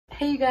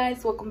Hey you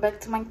guys, welcome back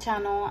to my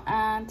channel,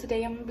 and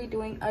today I'm gonna be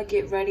doing a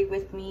get ready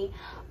with me.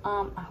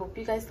 I hope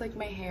you guys like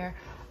my hair.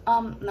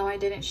 No, I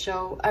didn't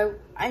show.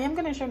 I am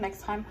gonna show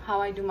next time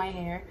how I do my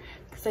hair,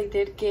 because I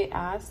did get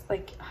asked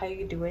like how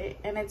you do it,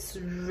 and it's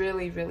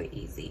really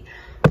easy.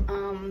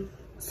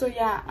 So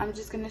yeah, I'm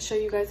just gonna show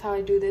you guys how I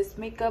do this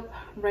makeup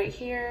right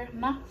here.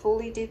 Not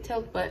fully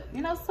detailed, but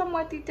you know,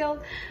 somewhat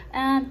detailed,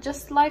 and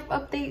just life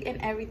update and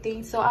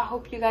everything. So I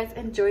hope you guys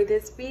enjoy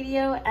this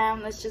video,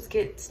 and let's just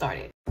get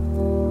started.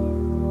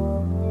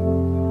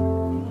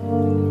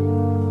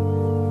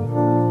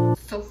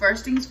 So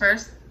first things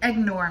first,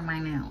 ignore my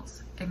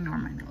nails. Ignore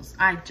my nails.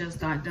 I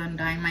just got done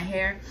dyeing my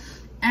hair,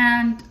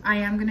 and I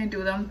am gonna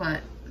do them,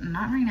 but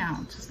not right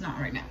now. Just not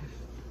right now.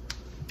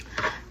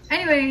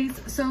 Anyways,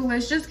 so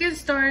let's just get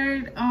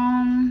started.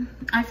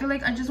 I feel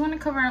like I just want to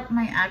cover up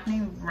my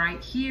acne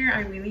right here.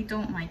 I really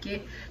don't like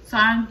it, so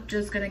I'm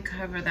just gonna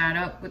cover that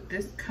up with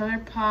this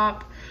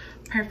ColourPop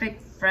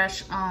Perfect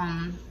Fresh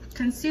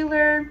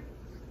concealer,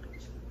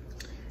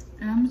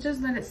 and I'm gonna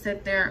just let it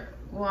sit there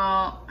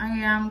while I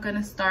am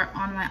gonna start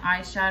on my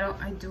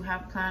eyeshadow. I do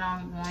have plan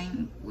on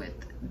going with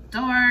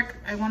dark.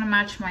 I want to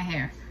match my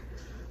hair.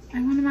 I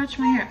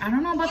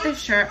don't know about this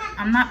shirt.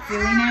 I'm not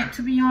feeling it,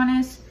 to be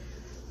honest.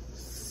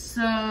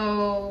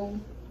 So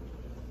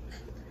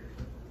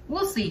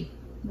we'll see.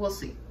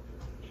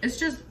 It's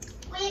just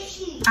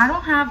I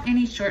don't have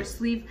any short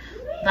sleeve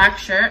black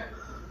shirt,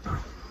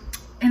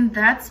 and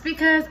that's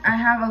because I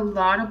have a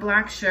lot of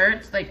black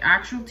shirts, like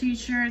actual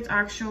t-shirts,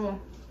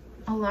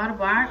 a lot of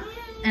black,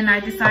 and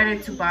I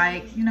decided to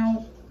buy, you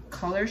know,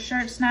 color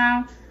shirts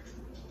now,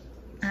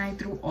 and I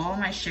threw all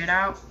my shit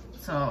out.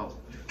 So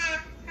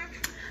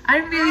I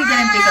really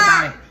didn't think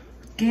about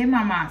it. Que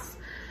mamas.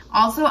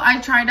 Also, I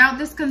tried out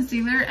this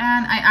concealer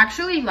and I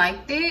actually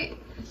liked it,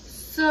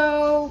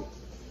 so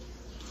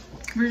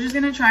we're just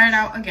gonna try it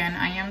out again.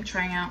 I am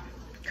trying out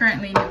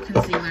currently new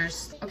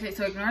concealers. Okay,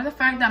 so ignore the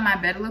fact that my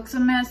bed looks a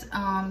mess.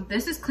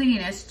 This is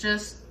clean, it's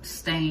just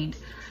stained.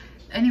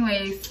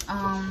 Anyways,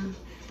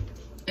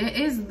 it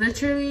is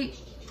literally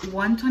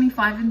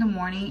 1:25 in the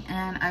morning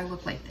and I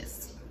look like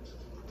this.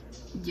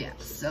 Yeah,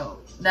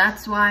 so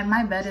that's why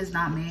my bed is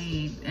not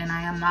made, and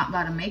I am not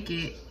about to make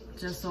it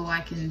just so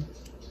I can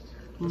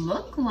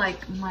look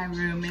like my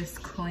room is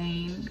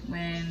clean,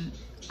 when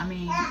I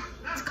mean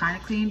it's kind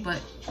of clean, but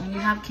when you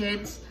have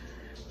kids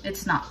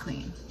it's not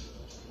clean.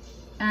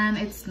 And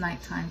it's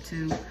nighttime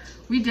too.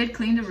 We did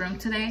clean the room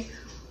today,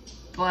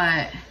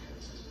 but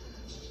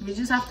we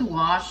just have to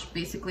wash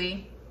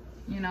basically,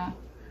 you know.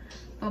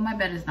 But my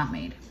bed is not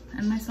made,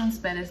 and my son's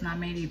bed is not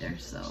made either,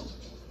 so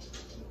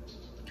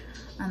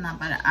I'm not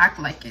about to act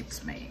like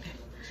it's made.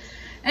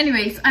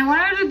 Anyways, I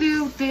wanted to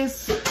do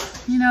this,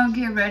 you know,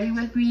 get ready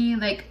with me,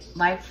 like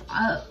life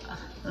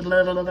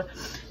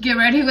get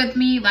ready with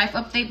me life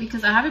update,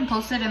 because I haven't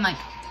posted in like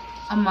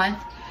a month,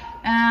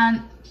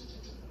 and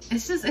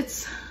it's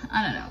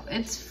I don't know,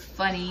 it's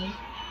funny.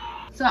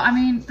 So I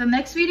mean, the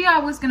next video I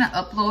was gonna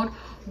upload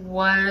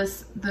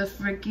was the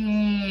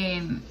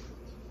freaking,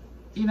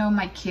 you know,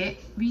 my kit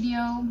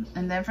video,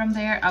 and then from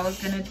there I was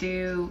gonna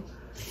do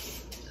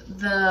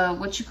the,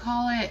 what you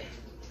call it,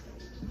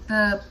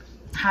 the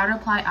how to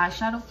apply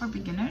eyeshadow for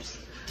beginners.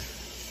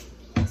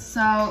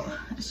 So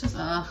it's just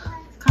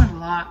kind of a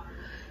lot.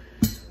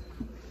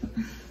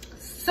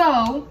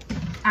 So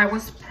I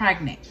was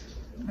pregnant.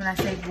 When I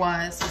say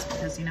was, it's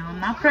because, you know, I'm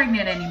not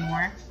pregnant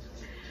anymore.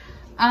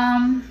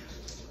 I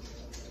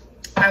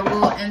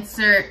will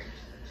insert,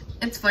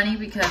 it's funny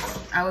because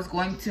I was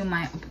going to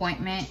my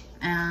appointment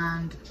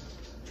and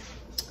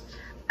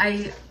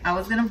I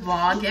was gonna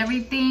vlog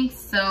everything,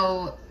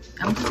 so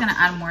I'm just gonna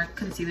add more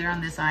concealer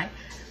on this eye.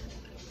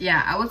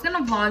 Yeah, I was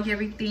gonna vlog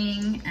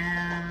everything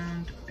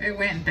and it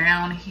went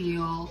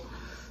downhill.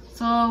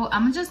 So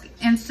I'm gonna just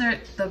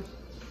insert the,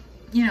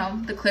 you know,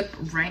 the clip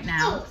right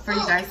now for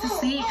you guys to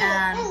see.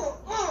 And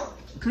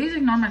please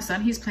ignore my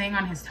son, he's playing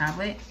on his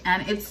tablet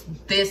and it's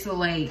this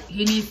late.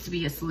 He needs to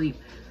be asleep.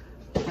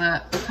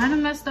 But we kind of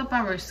messed up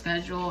our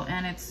schedule,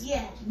 and it's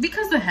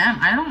because of him.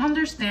 I don't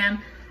understand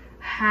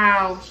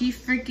how he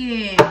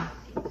freaking,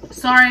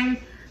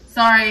 sorry,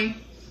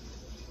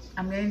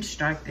 I'm getting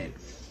distracted.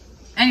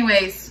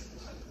 Anyways,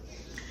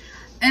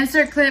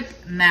 insert clip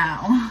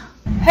now.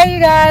 Hey you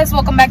guys,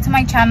 welcome back to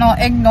my channel.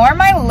 Ignore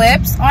my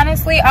lips,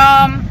 honestly.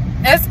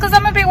 It's because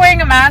I'm gonna be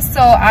wearing a mask,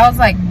 so I was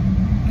like,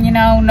 you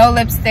know, no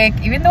lipstick,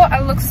 even though I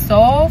look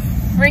so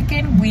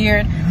freaking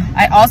weird.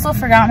 I also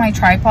forgot my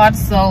tripod,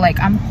 so like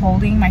I'm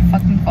holding my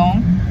fucking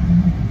phone.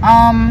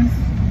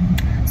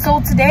 So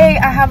today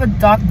I have a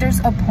doctor's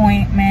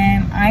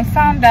appointment. I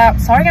found out,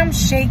 sorry I'm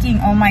shaking,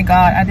 oh my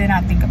god, I did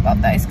not think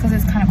about that. It's because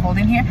it's kind of cold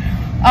in here.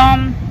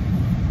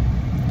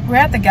 We're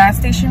at the gas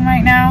station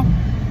right now,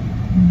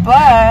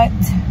 but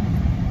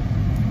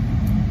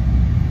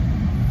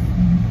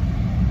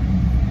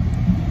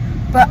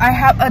I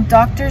have a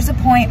doctor's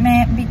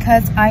appointment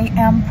because I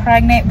am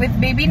pregnant with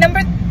baby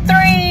number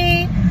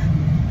 3.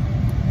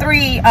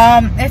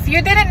 If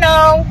you didn't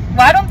know,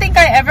 well, I don't think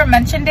I ever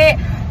mentioned it,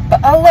 But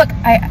oh look,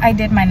 I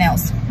did my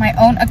nails, my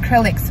own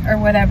acrylics or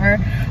whatever.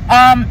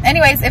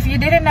 Anyways, if you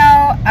didn't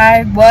know,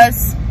 I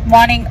was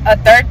wanting a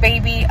third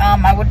baby.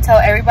 I would tell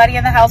everybody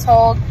in the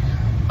household.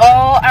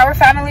 All our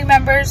family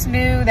members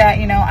knew that,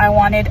 you know, I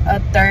wanted a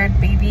third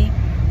baby.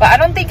 But I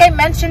don't think I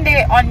mentioned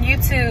it on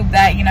YouTube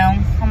that, you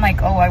know, I'm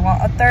like, oh, I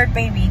want a third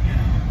baby.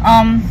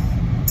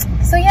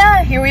 So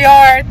yeah, here we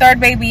are,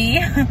 third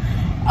baby.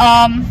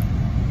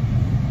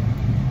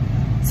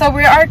 So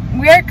we are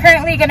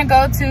currently gonna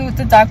go to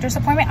the doctor's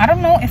appointment. I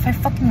don't know if I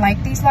fucking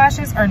like these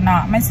lashes or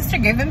not. My sister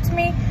gave them to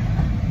me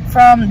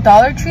from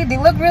Dollar Tree. They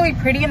look really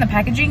pretty in the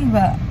packaging,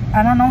 but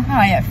I don't know how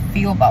I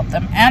feel about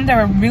them. And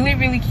they're really,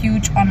 really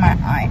huge on my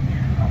eye.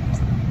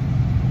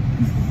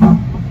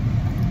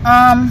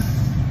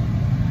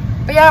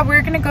 But yeah,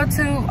 we're gonna go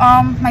to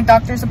my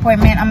doctor's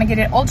appointment. I'm gonna get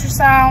an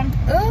ultrasound.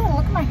 Oh,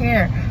 look at my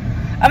hair.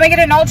 I'm gonna get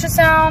an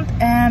ultrasound,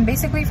 and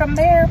basically from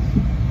there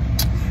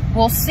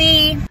we'll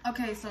see.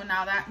 Okay, so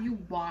now that you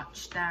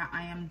watched that,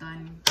 I am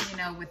done, you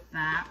know, with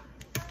that,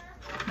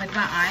 with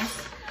my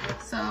eyes.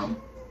 So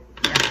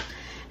yeah,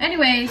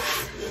 anyways,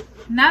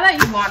 now that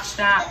you watched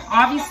that,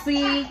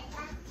 obviously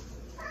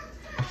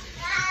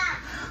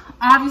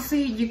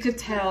you could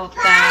tell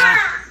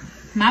that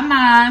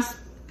mamas,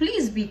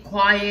 please be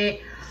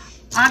quiet.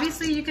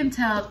 Obviously you can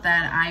tell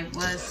that I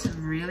was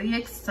really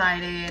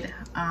excited.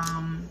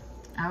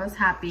 I was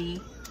happy.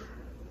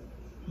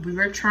 We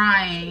were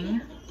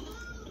trying.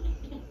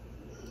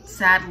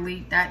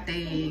 Sadly, that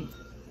day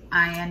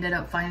I ended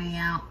up finding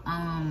out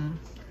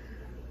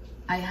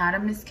I had a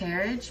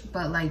miscarriage,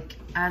 but like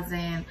as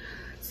in,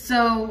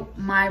 so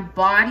my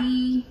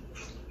body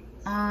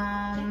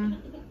thought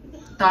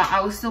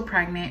I was still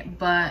pregnant,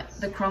 but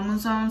the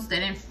chromosomes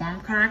didn't form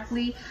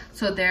correctly,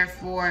 so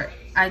therefore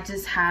I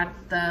just had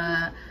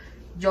the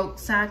yolk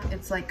sac.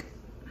 It's like,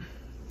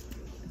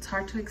 it's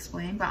hard to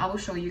explain, but I will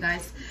show you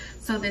guys.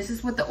 So this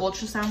is what the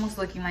ultrasound was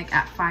looking like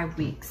at 5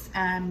 weeks,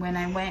 and when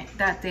I went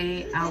that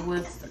day I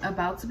was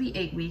about to be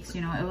 8 weeks.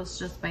 You know, it was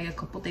just by a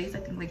couple days, I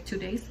think like 2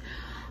 days.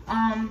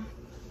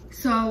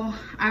 So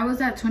I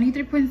was at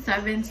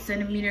 23.7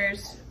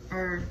 centimeters,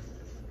 or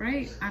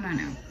right, I don't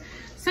know,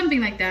 something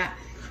like that,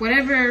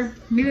 whatever,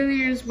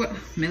 milliliters. What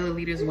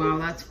milliliters? Wow,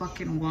 that's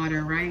fucking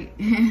water, right?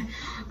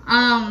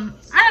 I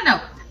don't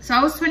know. So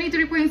I was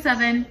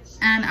 23.7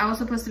 and I was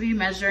supposed to be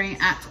measuring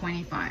at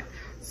 25.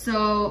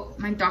 So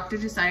my doctor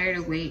decided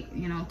to wait,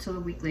 you know, till a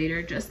week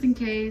later, just in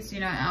case, you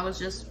know,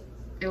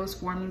 it was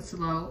forming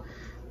slow.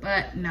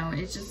 But no,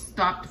 it just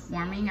stopped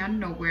forming out of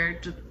nowhere.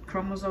 The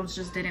chromosomes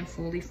just didn't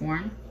fully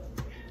form.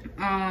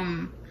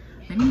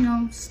 Let me, you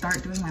know,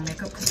 start doing my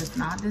makeup, because if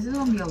not, this is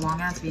gonna be a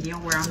long ass video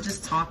where I'm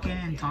just talking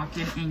and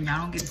talking and y'all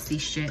don't get to see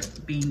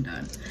shit being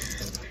done.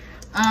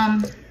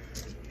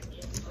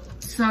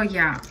 So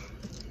yeah,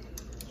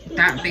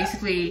 that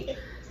basically,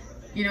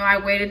 you know, I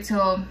waited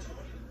till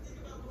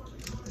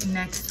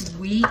next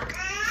week,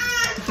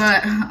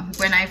 but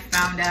when I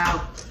found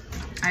out,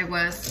 I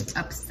was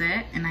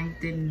upset and I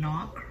did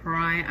not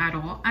cry at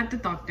all at the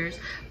doctor's,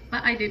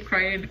 but I did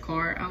cry in the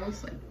car. I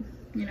was like,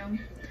 you know,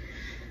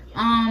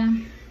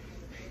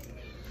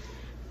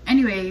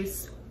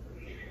 anyways,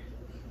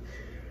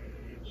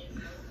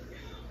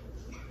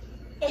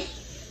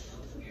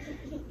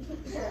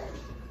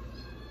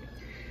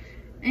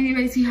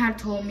 he had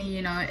told me,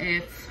 you know,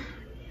 if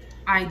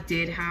I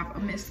did have a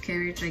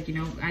miscarriage, like, you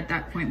know, at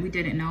that point we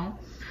didn't know,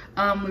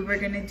 we were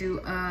gonna do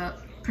a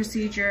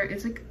procedure.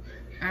 It's like,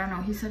 I don't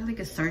know, he said like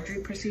a surgery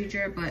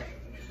procedure, but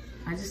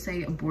I just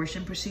say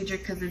abortion procedure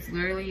because it's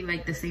literally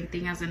like the same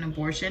thing as an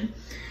abortion.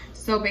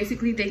 So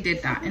basically they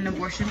did that, an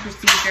abortion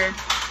procedure.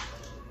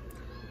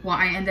 Well,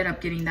 I ended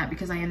up getting that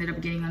because I ended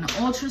up getting an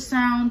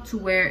ultrasound to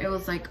where it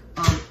was like,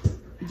 oh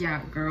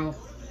yeah, girl,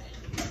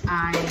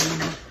 I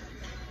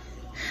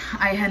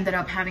ended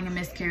up having a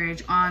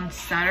miscarriage on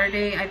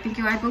Saturday. I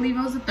believe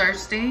it was a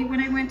Thursday when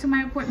I went to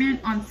my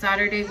appointment. On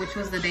Saturday, which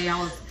was the day I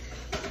was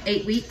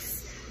 8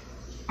 weeks,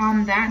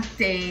 on that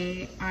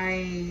day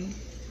I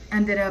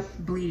ended up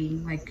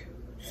bleeding like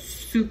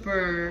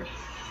super.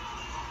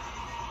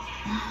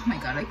 Oh my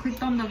god, I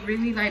clicked on the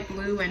really light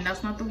blue and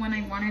that's not the one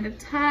I wanted to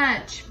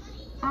touch.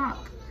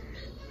 Fuck,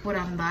 por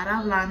andar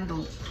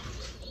hablando.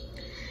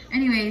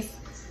 Anyways,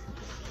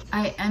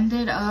 I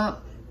ended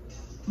up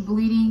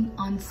bleeding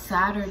on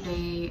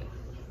Saturday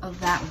of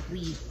that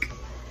week,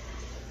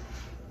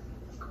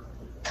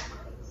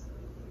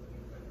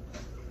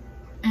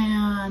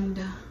 and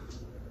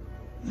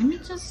let me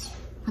just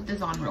put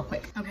this on real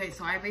quick. Okay,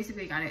 so I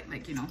basically got it,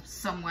 like, you know,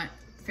 somewhat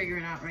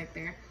figured out right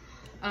there.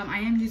 I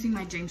am using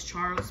my James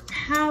Charles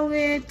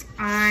palette.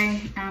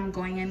 I am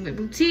going in with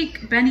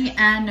Boutique, Benny,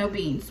 and No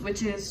Beans,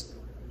 which is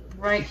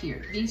right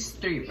here, these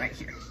three right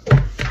here.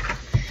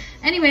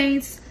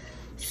 Anyways,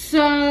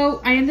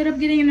 so I ended up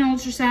getting an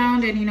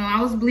ultrasound, and you know,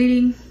 I was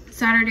bleeding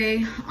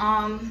Saturday.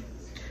 I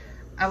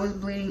was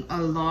bleeding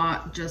a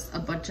lot, just a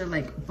bunch of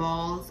like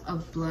balls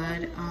of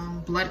blood,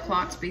 blood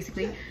clots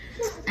basically.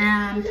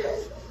 And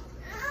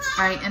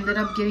I ended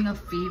up getting a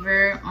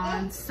fever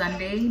on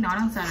Sunday, not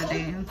on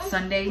Saturday, on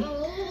Sunday.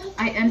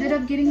 I ended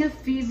up getting a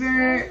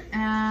fever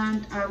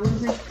and I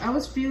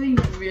was feeling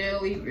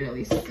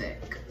really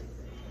sick.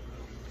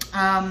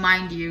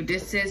 Mind you,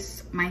 this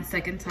is my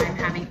second time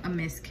having a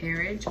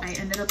miscarriage. I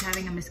ended up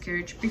having a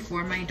miscarriage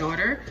before my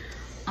daughter.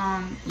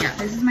 Yeah,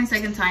 this is my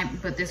second time,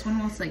 but this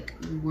one was like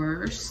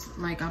worse.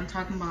 Like I'm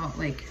talking about,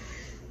 like,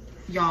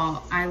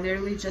 y'all, I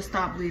literally just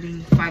stopped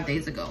bleeding 5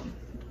 days ago.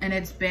 And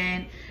it's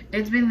been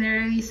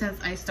literally since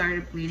I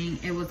started bleeding.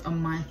 It was a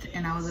month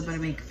and I was about to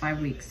make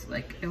 5 weeks.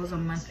 Like it was a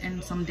month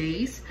and some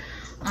days.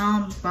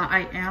 But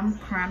I am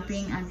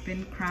cramping. I've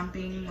been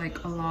cramping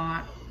like a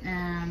lot.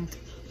 And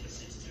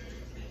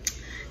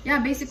yeah,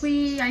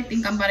 basically I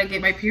think I'm about to get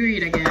my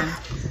period again.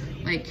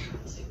 Like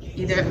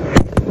either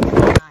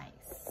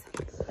nice.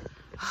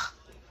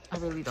 I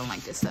really don't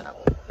like this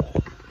setup.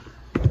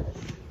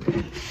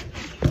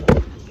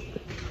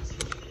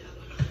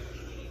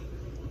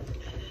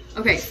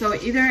 Okay, so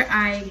either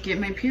I get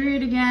my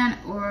period again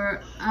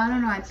or I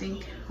don't know, I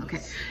think. Okay,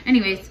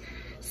 anyways,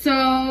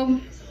 so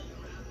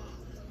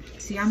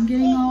see, I'm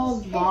getting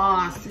all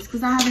lost. It's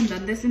because I haven't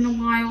done this in a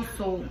while,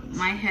 so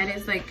my head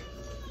is like,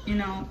 you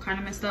know, kind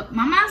of messed up.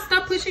 Mama,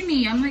 stop pushing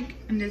me. I'm like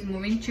in this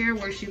moving chair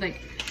where she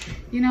like,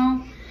 you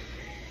know.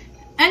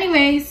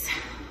 Anyways,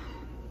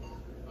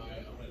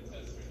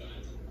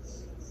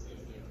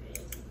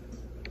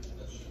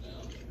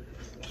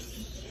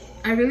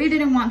 I really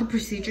didn't want the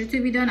procedure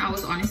to be done. I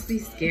was honestly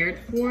scared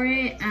for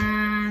it,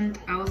 and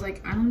I was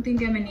like, I don't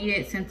think I'm gonna need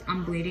it since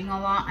I'm bleeding a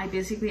lot. I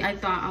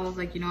thought, I was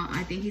like, you know,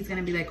 I think he's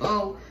gonna be like,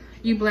 oh,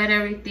 you bled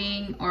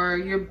everything, or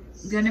you're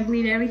gonna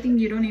bleed everything,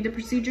 you don't need the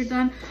procedure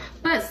done.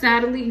 But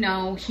sadly,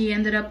 no. They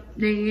ended up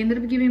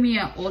giving me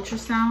an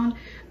ultrasound,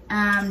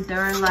 and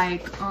they're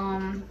like,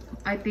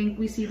 I think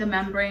we see the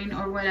membrane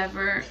or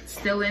whatever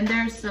still in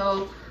there,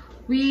 so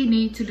we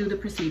need to do the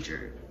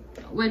procedure,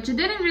 which it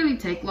didn't really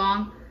take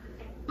long.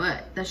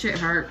 But that shit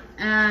hurt.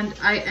 And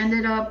I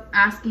ended up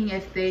asking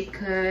if they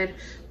could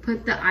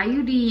put the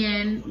IUD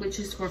in, which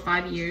is for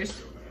 5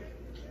 years,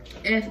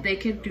 if they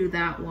could do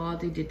that while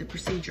they did the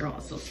procedure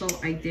also. So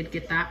I did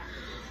get that.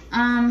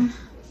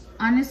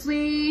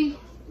 Honestly,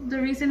 the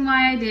reason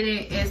why I did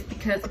it is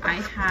because I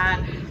had,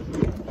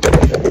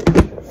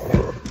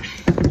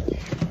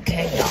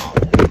 okay, y'all.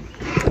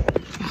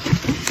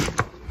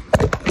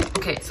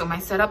 Okay, so my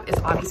setup is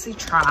obviously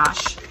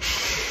trash.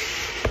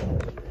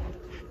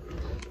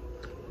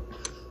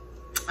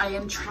 I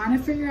am trying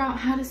to figure out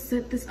how to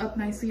set this up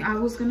nicely. I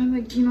was gonna,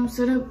 like, you know,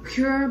 set up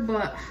here,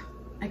 but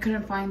I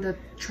couldn't find the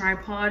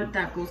tripod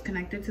that goes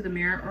connected to the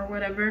mirror or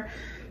whatever.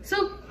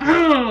 So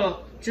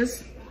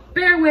just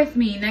bear with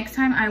me. Next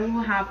time I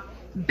will have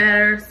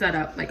better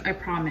setup, like I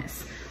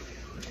promise.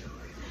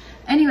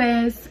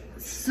 Anyways,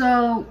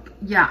 so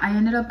yeah, I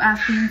ended up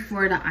asking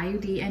for the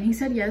IUD and he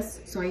said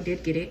yes, so I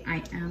did get it.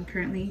 I am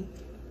currently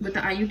with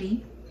the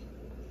IUD.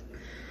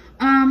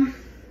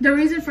 The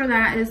reason for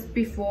that is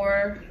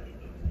before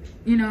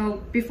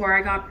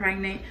I got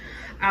pregnant,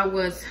 I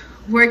was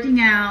working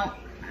out,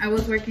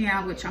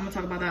 which I'm gonna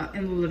talk about that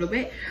in a little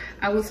bit.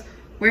 I was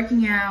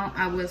working out,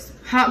 I was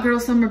hot girl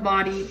summer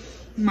body,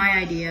 my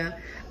idea.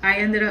 I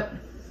ended up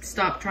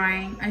stopped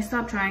trying. I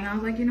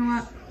was like, you know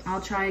what,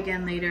 I'll try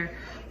again later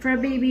for a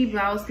baby,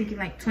 but I was thinking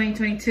like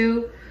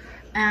 2022.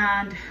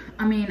 And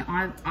I mean,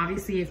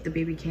 obviously if the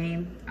baby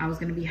came, I was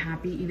gonna be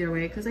happy either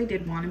way because I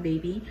did want a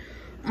baby.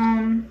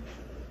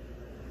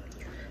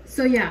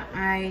 So yeah,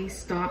 I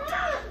stopped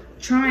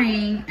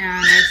trying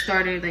and I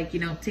started, like, you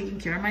know, taking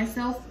care of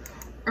myself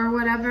or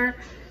whatever.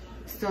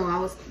 So I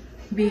was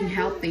being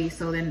healthy,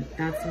 so then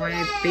that's why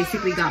I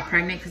basically got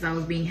pregnant, because I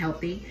was being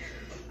healthy.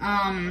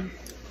 Let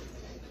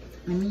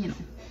me, you know,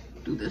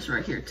 do this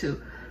right here too.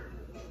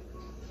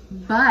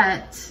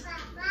 But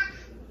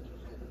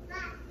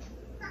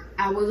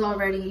I was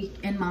already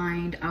in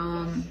mind,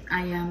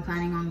 I am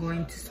planning on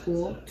going to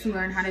school to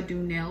learn how to do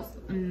nails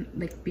and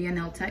like be a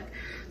nail tech.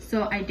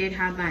 So I did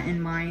have that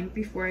in mind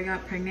before I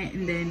got pregnant,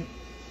 and then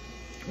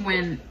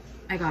when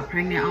I got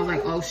pregnant, I was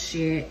like, oh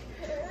shit.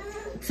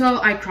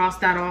 So I crossed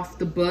that off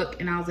the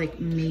book and I was like,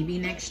 maybe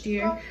next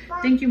year.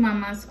 Thank you,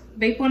 mamas.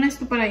 Ve, pon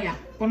esto para allá,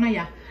 pon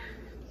allá.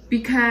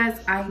 Because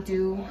I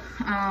do,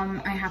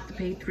 I have to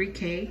pay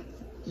 $3K,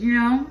 you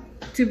know,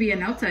 to be a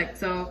nail tech.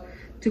 So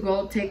to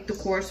go take the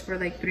course for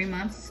like 3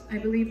 months, I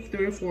believe,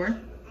 3 or 4.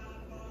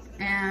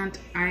 And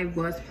I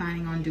was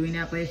planning on doing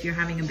that, but if you're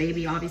having a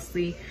baby,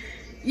 obviously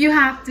you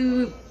have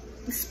to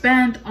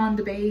spend on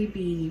the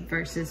baby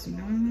versus, you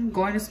know,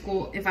 going to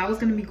school. If I was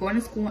going to be going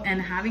to school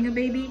and having a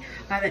baby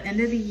by the end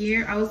of the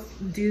year, I was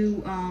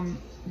due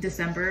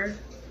December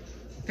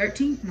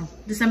 13th, no,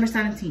 December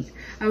 17th.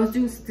 I was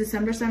due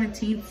December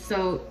 17th.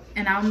 So,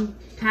 and I'm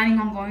planning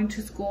on going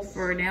to school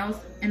for nails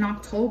in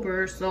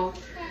October. So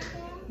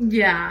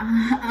yeah,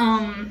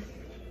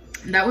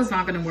 that was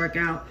not gonna work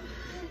out.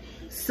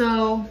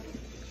 So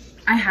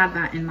I had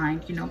that in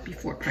mind, you know,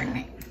 before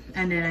pregnant.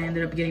 And then I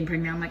ended up getting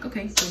pregnant. I'm like,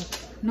 okay, so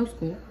no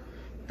school,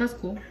 that's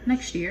cool,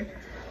 next year.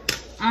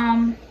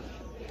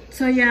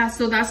 So yeah,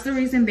 so that's the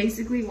reason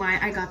basically why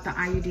I got the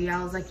IUD.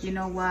 I was like, you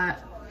know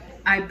what,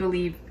 I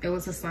believe it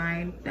was a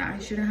sign that I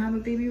shouldn't have a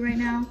baby right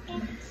now.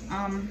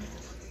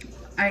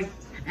 I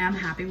am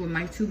happy with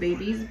my 2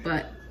 babies,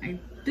 but I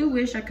do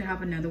wish I could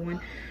have another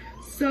one.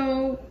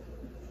 So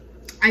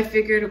I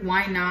figured,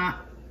 why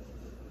not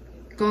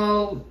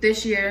go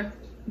this year,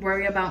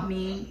 worry about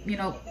me, you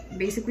know,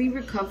 basically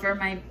recover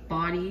my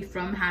body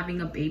from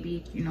having a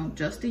baby. You know,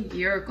 just a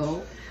year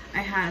ago I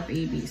had a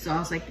baby, so I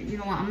was like, you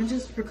know what, I'm gonna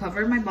just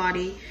recover my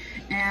body,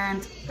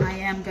 and I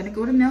am gonna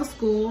go to nail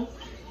school,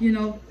 you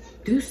know,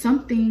 do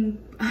something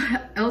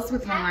else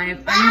with my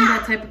life. I am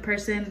that type of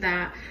person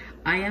that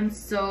I am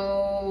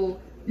so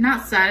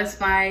not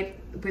satisfied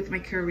with my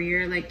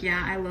career. Like,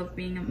 yeah, I love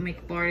being a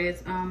makeup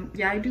artist.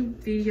 Yeah, I do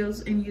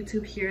videos in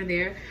YouTube here and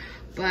there,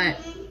 but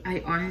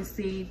I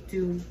honestly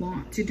do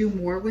want to do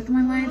more with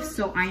my life.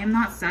 So I am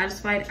not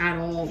satisfied at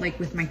all, like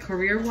with my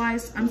career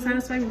wise. I'm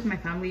satisfied with my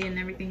family and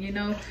everything, you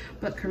know,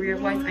 but career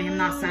wise I am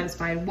not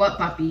satisfied. What,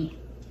 papi?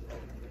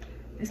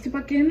 Es que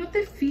 ¿para qué no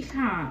te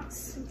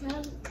fijas?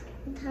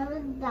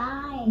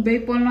 Ve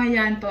y ponlo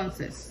allá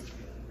entonces.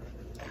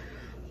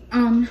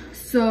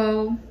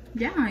 So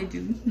yeah, I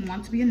do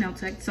want to be a nail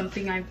tech,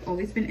 something I've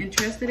always been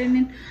interested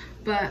in,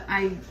 but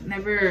I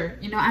never,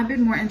 you know, I've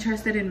been more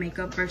interested in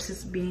makeup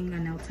versus being a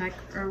nail tech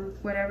or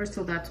whatever.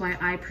 So that's why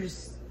I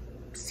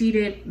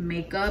proceeded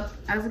makeup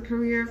as a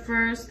career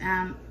first,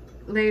 and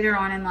later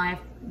on in life,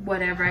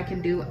 whatever I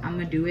can do, I'm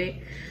gonna do it.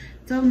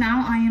 So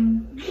now I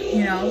am,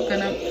 you know,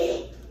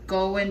 gonna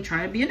go and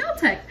try to be a nail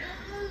tech.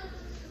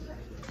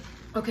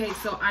 Okay,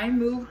 so I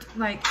moved,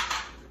 like,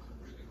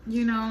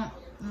 you know,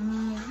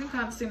 you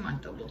can't see my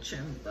double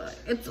chin, but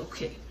it's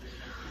okay.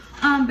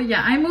 But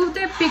yeah, I moved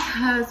it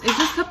because it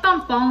just kept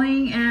on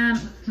falling and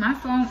my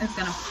phone is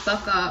gonna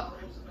fuck up.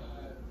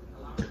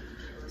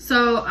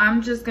 So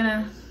I'm just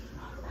gonna,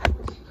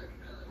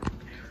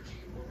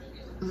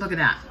 look at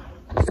that.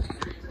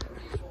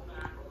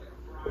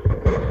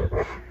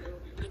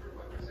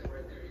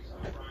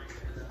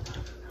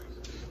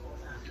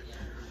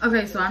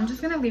 Okay, so I'm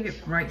just gonna leave it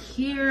right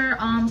here.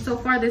 So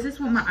far this is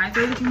what my eyes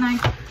are looking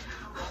like.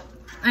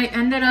 I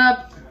ended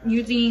up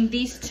using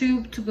these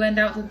 2 to blend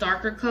out the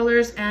darker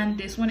colors, and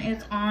this one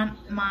is on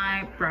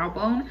my brow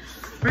bone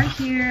right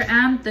here,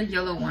 and the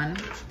yellow one,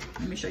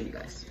 let me show you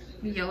guys,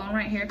 the yellow one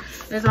right here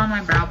is on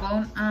my brow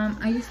bone.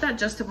 I used that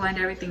just to blend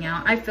everything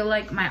out. I feel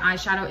like my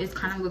eyeshadow is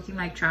kind of looking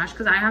like trash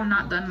because I have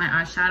not done my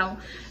eyeshadow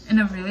in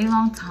a really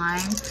long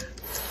time,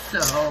 so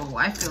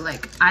I feel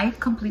like I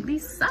completely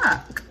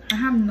suck. I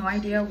have no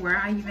idea where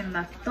I even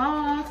left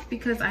off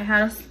because I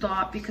had to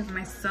stop because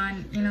my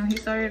son, you know, he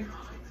started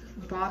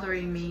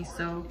bothering me,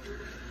 so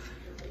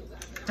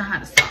I had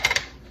to stop.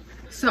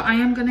 So I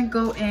am gonna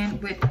go in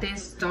with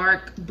this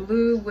dark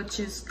blue, which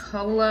is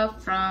Cola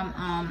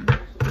from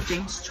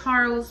James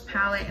Charles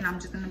palette, and I'm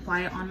just gonna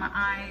apply it on my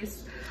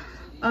eyes.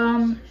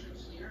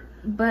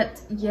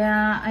 But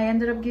yeah, I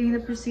ended up getting the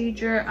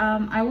procedure.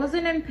 I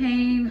wasn't in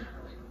pain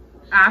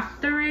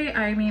after it.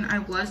 I mean, I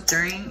was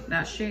during.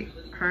 That shit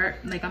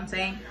hurt. Like I'm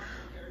saying,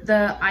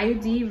 the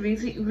IUD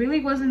really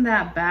wasn't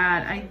that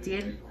bad. I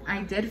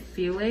did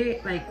feel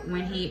it like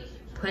when he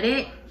put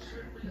it,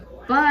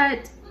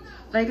 but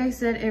like I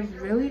said, it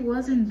really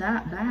wasn't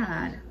that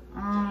bad.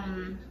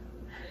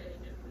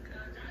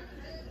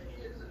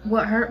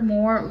 What hurt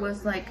more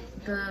was like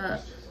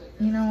the,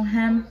 you know,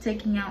 him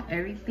taking out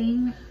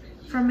everything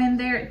from in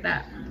there.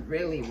 That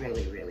really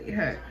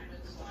hurt.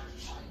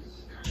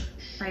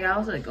 Like I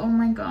was like, oh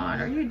my god,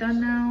 are you done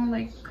now?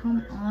 Like,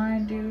 come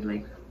on, dude.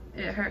 Like,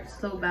 it hurts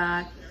so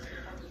bad.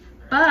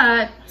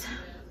 But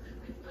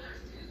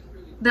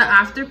the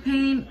after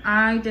pain,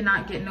 I did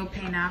not get no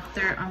pain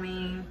after. I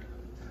mean,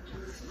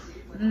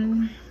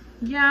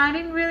 yeah, I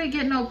didn't really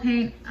get no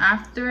pain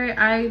after it.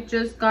 I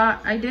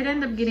did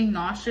end up getting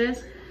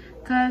nauseous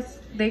because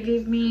they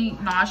gave me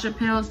nausea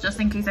pills just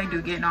in case I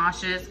do get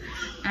nauseous,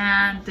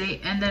 and they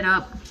ended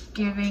up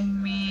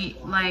giving me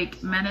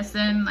like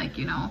medicine, like,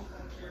 you know,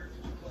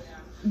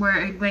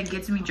 where it like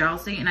gets me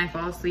drowsy and I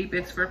fall asleep.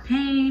 It's for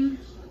pain.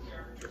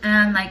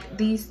 And like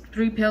these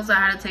 3 pills I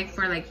had to take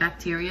for like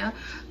bacteria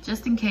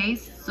just in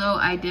case. So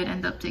I did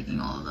end up taking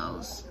all of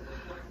those.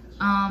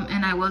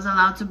 And I was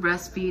allowed to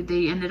breastfeed.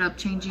 They ended up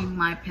changing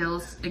my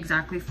pills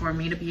exactly for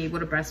me to be able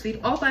to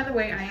breastfeed. Oh, by the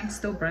way, I am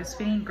still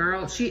breastfeeding.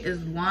 Girl, she is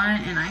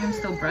 1 and I am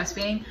still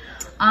breastfeeding.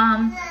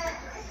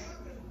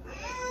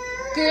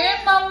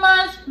 Good,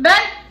 mamas.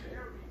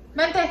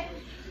 Vente.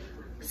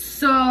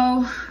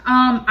 So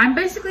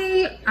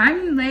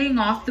I'm laying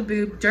off the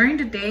boob. During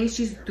the day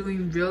she's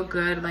doing real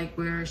good, like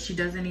where she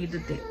doesn't need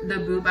the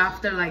boob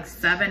after like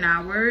 7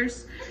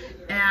 hours,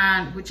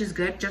 and which is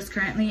good. Just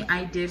currently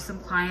I did some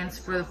clients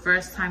for the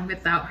first time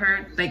without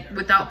her, like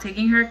without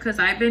taking her, because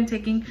I've been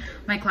taking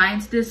my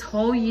clients this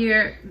whole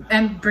year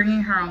and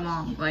bringing her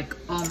along. Like,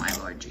 oh my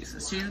Lord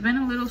Jesus, she's been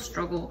a little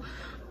struggle.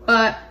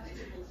 But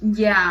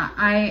yeah,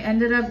 I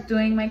ended up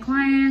doing my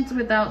clients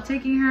without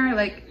taking her.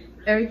 Like,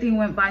 everything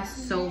went by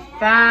so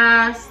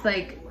fast.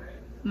 Like,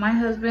 my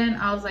husband,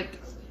 I was like,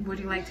 would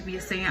you like to be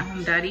a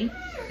stay-at-home daddy?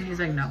 And he's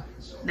like, no,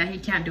 that he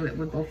can't do it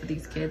with both of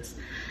these kids.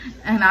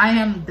 And I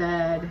am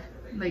dead.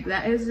 Like,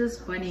 that is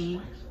just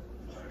funny.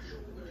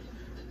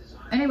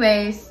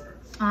 Anyways,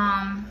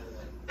 how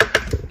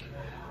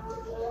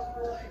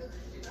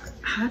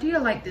do you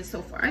like this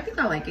so far? I think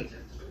I like it,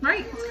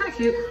 right? It's kind of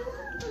cute.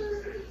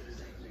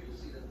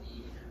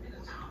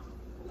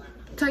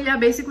 So yeah,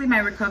 basically my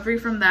recovery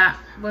from that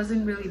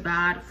wasn't really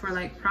bad. For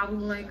like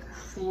probably like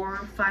 4 or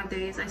 5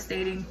 days I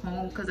stayed in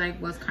home because I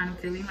was kind of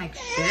feeling like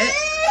shit.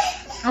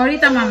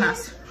 Ahorita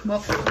mamas.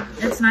 Well,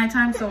 it's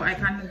nighttime, so I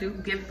kind of do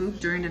give boob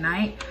during the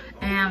night.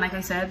 And like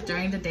I said,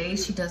 during the day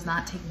she does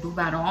not take boob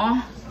at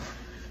all.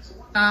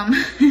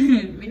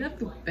 Mira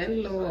tu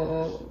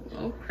pelo.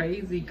 Oh,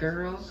 crazy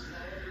girl.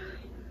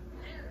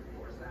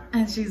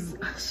 And she's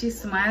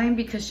smiling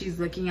because she's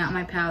looking at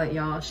my palette,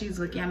 y'all. She's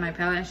looking at my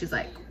palette and she's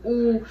like,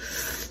 ooh,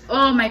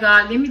 oh my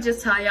god. Let me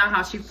just tell y'all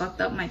how she fucked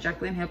up my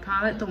Jacqueline Hill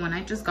palette, the one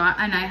I just got,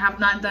 and I have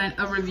not done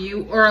a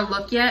review or a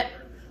look yet.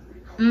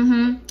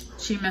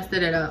 She messed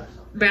it up,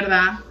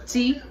 verdad?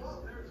 See?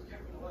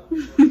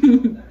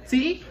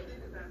 See?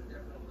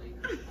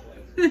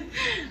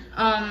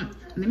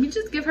 Let me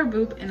just give her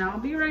boob and I'll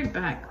be right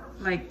back.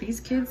 Like,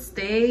 these kids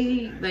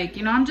stay, like,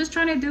 you know, I'm just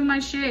trying to do my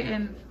shit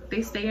and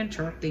they stay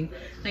interrupting.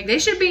 Like, they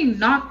should be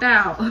knocked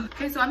out.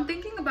 Okay, so I'm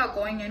thinking about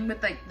going in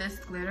with like this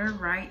glitter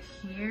right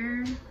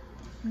here.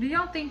 Do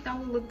y'all think that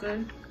would look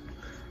good?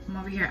 I'm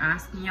over here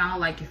asking y'all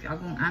like if y'all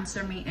gonna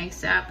answer me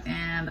ASAP,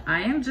 and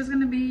I am just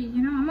gonna be,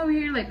 you know, I'm over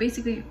here like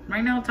basically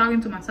right now talking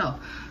to myself.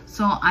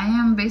 So I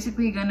am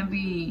basically gonna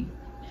be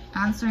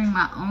answering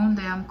my own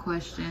damn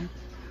question.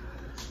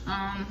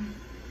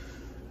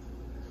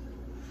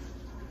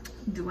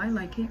 Do I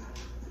like it?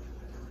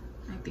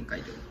 I think I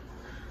do.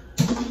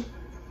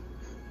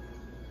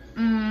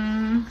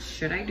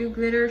 Should I do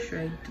glitter? Should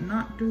I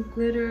not do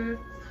glitter?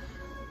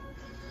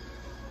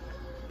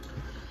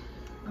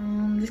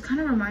 This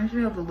kind of reminds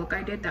me of a look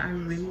I did that I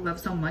really love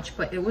so much,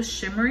 but it was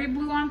shimmery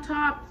blue on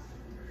top.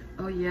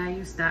 Oh yeah, I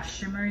used that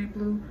shimmery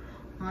blue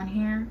on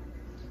here.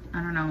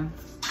 I don't know.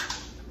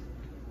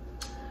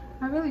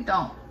 I really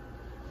don't.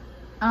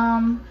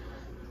 I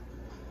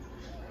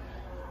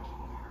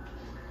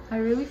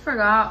really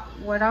forgot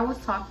what I was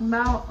talking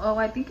about. Oh,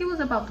 I think it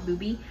was about the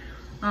boobie.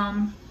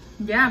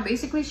 Yeah,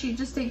 basically she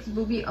just takes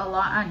boobie a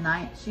lot at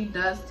night. She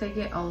does take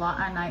it a lot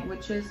at night,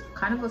 which is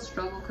kind of a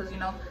struggle because, you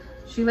know,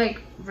 she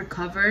like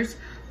recovers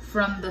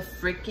from the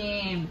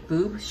freaking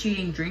boob she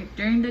didn't drink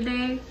during the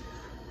day.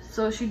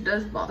 So she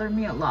does bother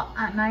me a lot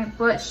at night,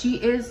 but she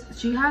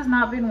has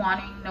not been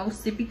wanting no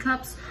sippy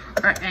cups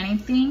or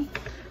anything.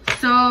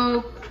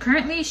 So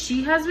currently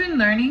she has been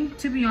learning,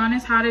 to be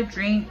honest, how to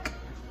drink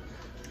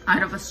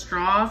out of a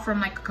straw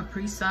from like a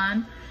Capri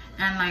Sun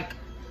and like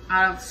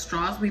out of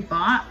straws we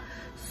bought.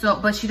 So,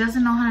 but she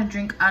doesn't know how to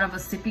drink out of a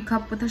sippy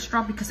cup with a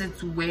straw because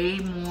it's way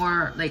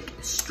more like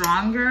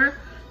stronger.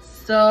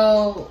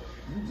 So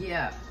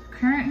yeah,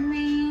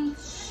 currently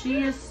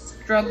she is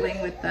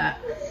struggling with that.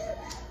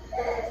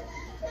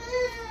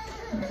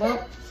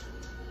 Well,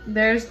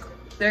 there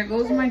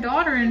goes my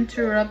daughter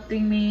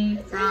interrupting me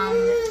from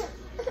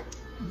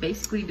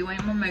basically doing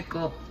my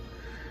makeup.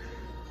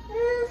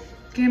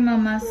 ¿Qué,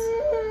 mamás?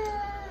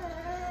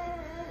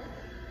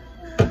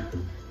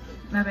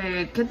 A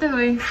ver, ¿qué te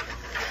doy?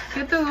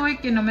 ¿Qué te doy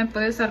que no me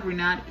puedes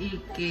arruinar y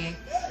que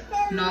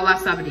no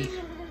vas a abrir?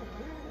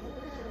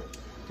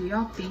 Do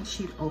y'all think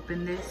she'd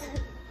open this?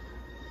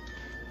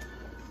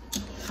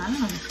 I don't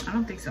know. I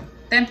don't think so.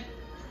 Then,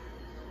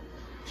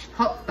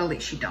 hopefully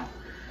she don't.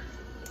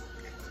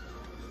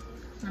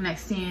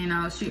 Next thing you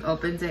know, she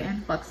opens it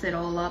and fucks it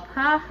all up.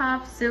 Ha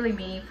ha, silly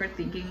me for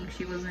thinking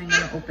she wasn't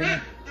gonna open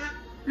it.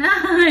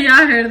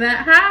 Y'all heard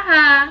that? Ha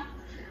ha.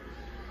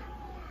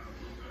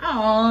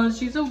 Oh,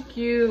 she's so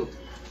cute.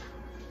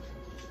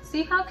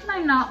 See, how can I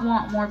not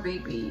want more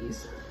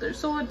babies? They're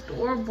so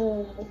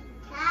adorable.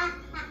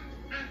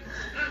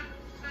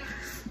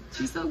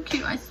 She's so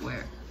cute, I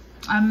swear.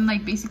 I'm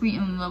like basically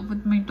in love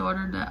with my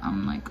daughter that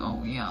I'm like,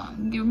 oh yeah,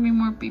 give me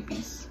more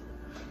babies.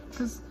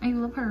 Because I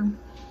love her.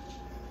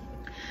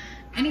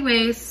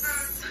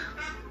 Anyways.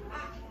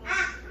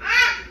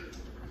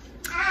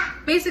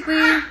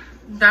 Basically,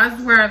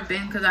 that's where I've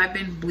been because I've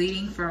been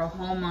bleeding for a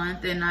whole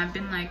month and I've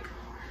been like,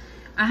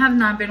 I have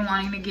not been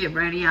wanting to get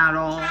ready at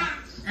all.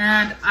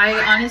 And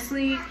I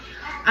honestly,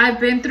 I've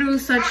been through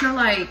such a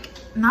like,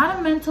 not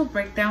a mental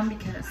breakdown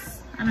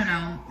because, I don't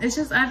know. It's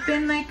just, I've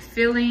been like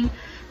feeling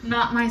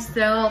not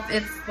myself.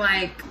 It's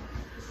like,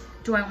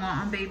 do I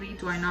want a baby?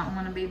 Do I not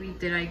want a baby?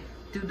 Did I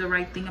do the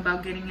right thing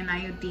about getting an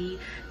IUD?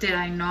 Did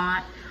I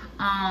not?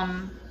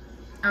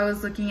 I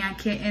was looking at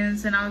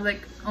kittens and I was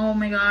like, oh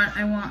my God,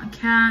 I want a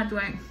cat.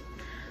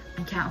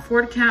 I can't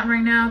afford a cat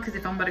right now because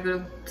if I'm about to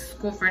go to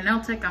school for a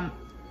nail tech,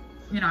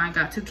 you know, I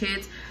got 2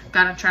 kids,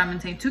 gotta try to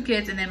maintain 2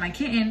 kids, and then my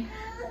kitten,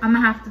 I'm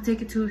gonna have to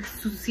take it to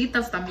sus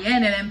citas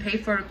también and then pay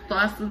for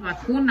todas sus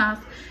vacunas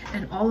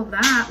and all of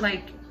that.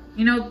 Like,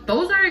 you know,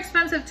 those are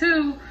expensive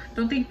too.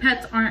 Don't think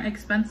pets aren't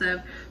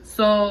expensive.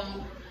 So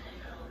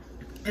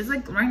it's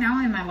like right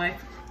now in my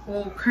life,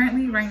 well,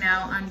 currently right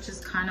now I'm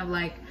just kind of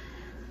like,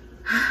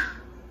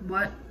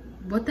 what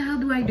the hell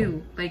do I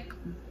do? Like,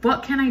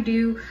 what can I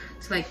do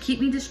to like keep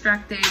me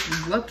distracted?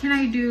 What can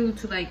I do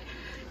to like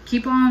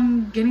keep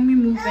on getting me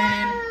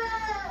moving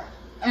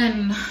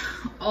and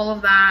all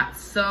of that?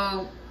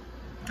 So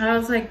I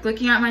was like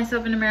looking at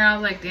myself in the mirror. I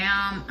was like,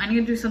 damn, I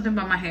need to do something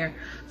about my hair.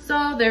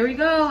 So there we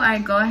go. I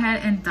go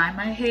ahead and dye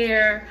my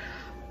hair.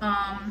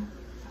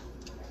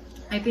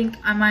 I think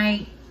I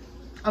might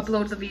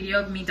upload the video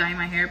of me dyeing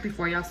my hair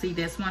before y'all see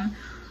this one,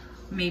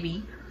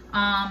 maybe.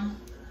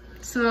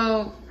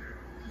 So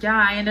yeah,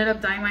 I ended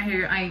up dyeing my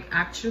hair. I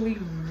actually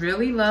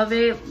really love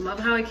it. Love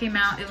how it came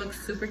out. It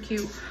looks super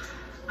cute.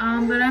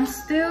 But I'm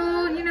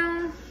still, you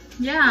know,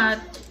 yeah,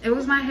 it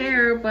was my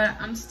hair, but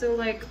I'm still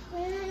like,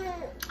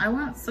 I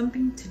want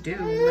something to do,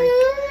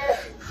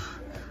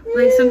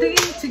 like something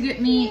to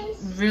get me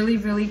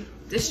really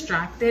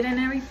distracted and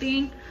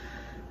everything.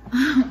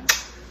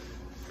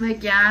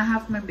 Like, yeah, I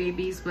have my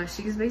babies, but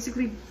she's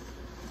basically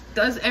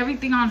does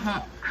everything on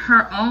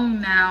her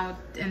own now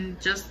and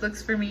just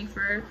looks for me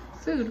for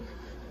food,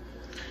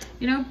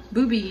 you know,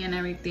 booby and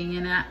everything.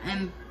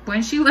 And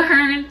when she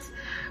learns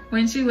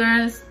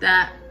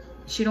that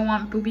she don't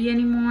want booby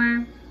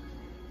anymore,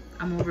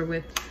 I'm over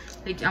with.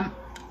 Like,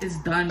 it's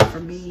done for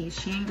me.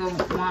 She ain't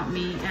gonna want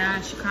me.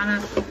 And she kind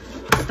of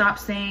stopped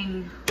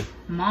saying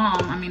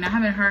mom. I mean, I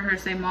haven't heard her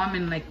say mom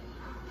in like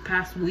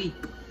past week.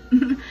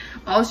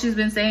 All she's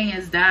been saying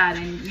is dad.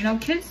 And you know,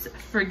 kids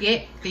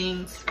forget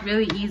things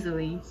really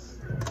easily.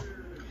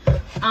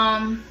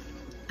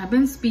 I've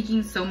been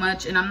speaking so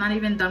much and I'm not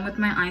even done with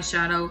my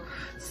eyeshadow,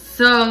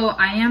 so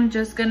I am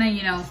just gonna,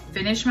 you know,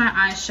 finish my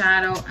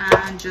eyeshadow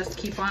and just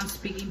keep on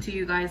speaking to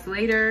you guys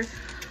later,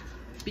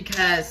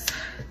 because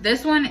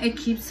this one, it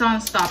keeps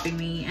on stopping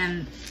me,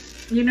 and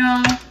you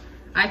know,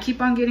 I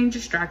keep on getting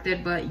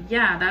distracted. But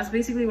yeah, that's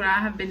basically what I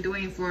have been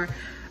doing for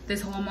this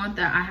whole month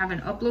that I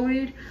haven't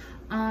uploaded.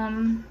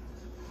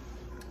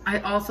 I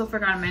also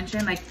forgot to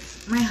mention, like,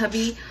 my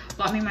hubby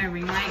bought me my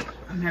ring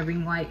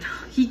light.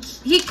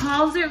 He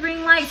calls it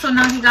ring light, so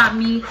now he got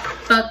me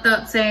fucked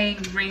up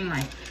saying ring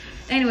light.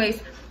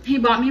 Anyways, he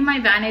bought me my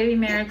vanity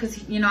mirror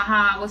because, you know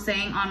how I was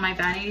saying on my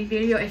vanity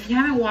video, if you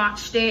haven't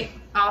watched it,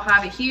 I'll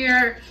have it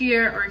here,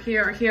 or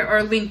here, or here,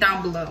 or link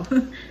down below.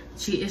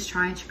 She is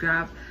trying to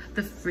grab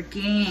the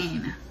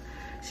freaking,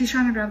 she's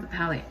trying to grab the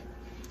palette.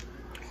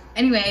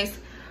 Anyways,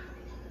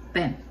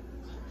 then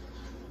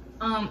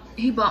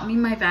he bought me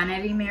my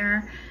vanity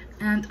mirror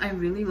and I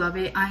really love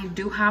it. I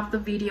do have the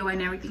video and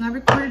everything. I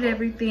recorded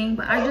everything,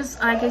 but I just,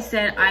 like I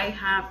said, I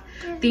have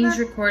things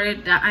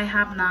recorded that I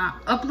have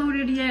not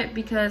uploaded yet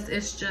because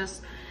it's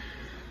just,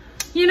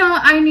 you know,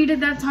 I needed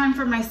that time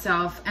for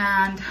myself.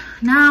 And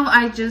now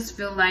I just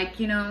feel like,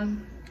 you know,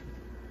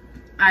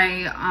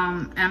 I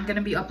am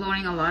gonna be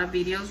uploading a lot of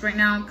videos right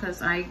now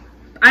because I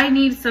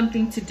need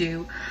something to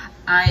do.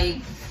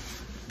 I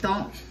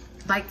don't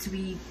like to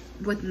be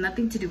with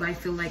nothing to do. I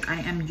feel like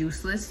I am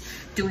useless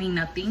doing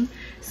nothing,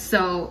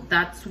 so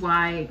that's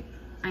why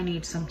I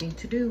need something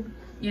to do.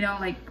 You know,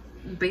 like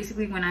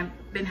basically when I've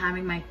been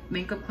having my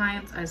makeup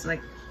clients, I was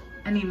like,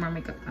 I need more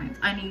makeup clients.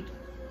 I need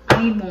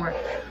more.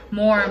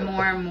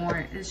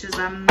 It's just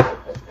I'm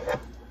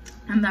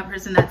that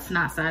person that's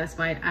not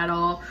satisfied at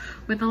all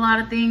with a lot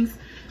of things.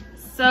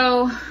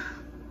 So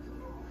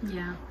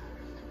yeah,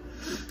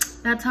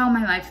 that's how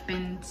my life's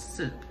been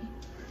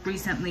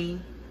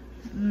recently.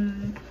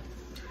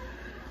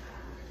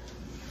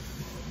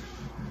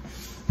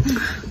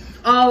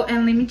 Oh,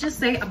 and let me just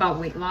say about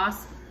weight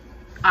loss.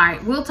 All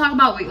right, we'll talk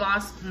about weight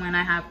loss when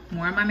I have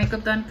more of my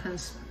makeup done,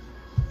 because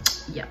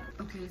yeah.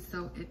 Okay,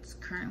 so it's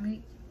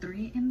currently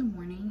 3 in the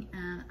morning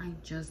and I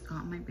just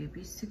got my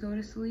babies to go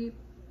to sleep.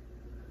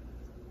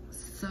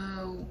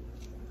 So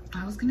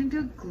I was gonna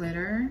do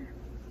glitter.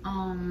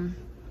 I'm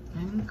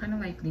kind of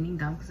like leaning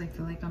down because I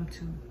feel like I'm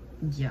too,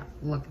 yeah,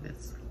 look at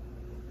this.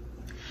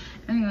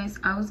 Anyways,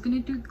 I was gonna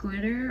do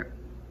glitter,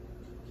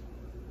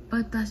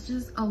 but that's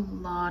just a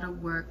lot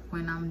of work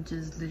when I'm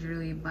just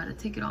literally about to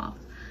take it off.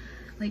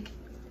 Like,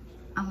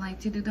 I like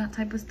to do that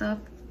type of stuff,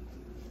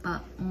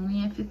 but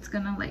only if it's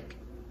gonna like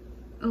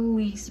at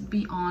least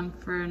be on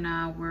for an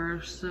hour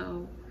or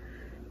so,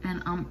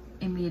 and I'm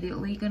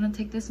immediately gonna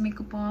take this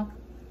makeup off.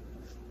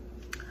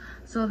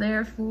 So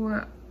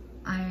therefore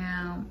I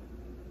am,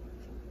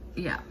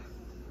 yeah,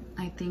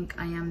 I think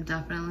I am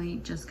definitely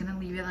just gonna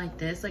leave it like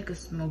this, like a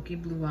smoky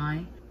blue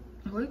eye.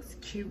 It looks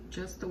cute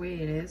just the way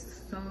it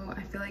is, so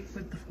I feel like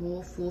with the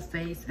whole full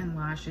face and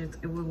lashes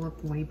it will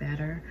look way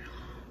better.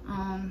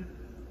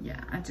 Yeah,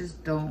 I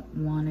just don't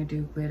want to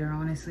do glitter.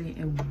 Honestly,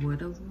 it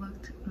would have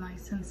looked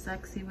nice and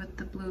sexy with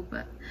the blue,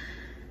 but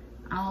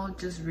I'll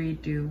just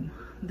redo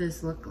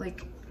this look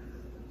like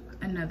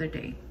another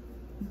day,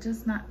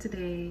 just not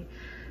today.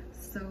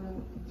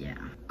 So yeah.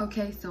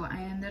 Okay, so I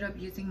ended up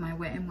using my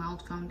Wet n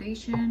Wild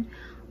foundation.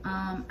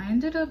 I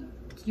ended up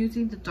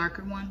using the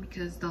darker one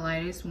because the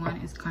lightest one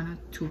is kind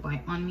of too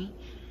white on me,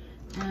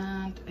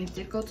 and I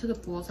did go to the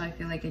pool, so I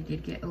feel like I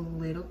did get a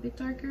little bit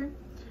darker.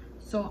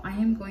 So I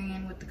am going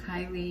in with the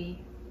Kylie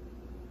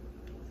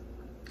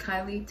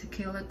Kylie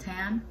Tequila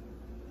Tan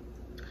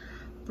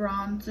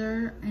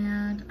bronzer,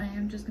 and I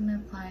am just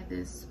gonna apply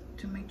this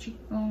to my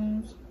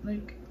cheekbones.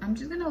 Like, I'm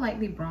just gonna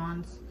lightly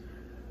bronze.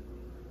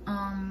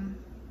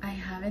 I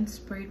haven't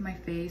sprayed my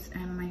face,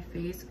 and my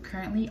face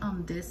currently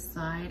on this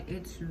side,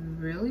 it's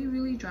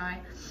really dry,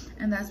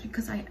 and that's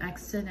because I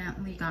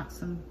accidentally got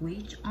some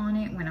bleach on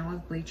it when I was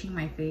bleaching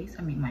my face.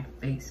 I mean my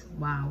face,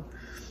 wow,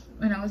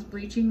 when I was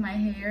bleaching my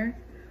hair.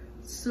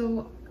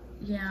 So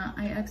yeah,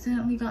 I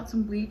accidentally got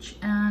some bleach,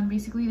 and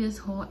basically this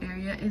whole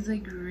area is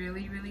like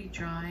really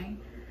dry.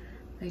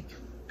 Like,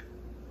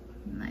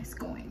 nice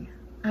going.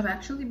 I've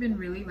actually been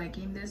really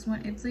liking this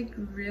one. It's like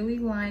really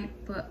light,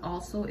 but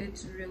also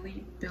it's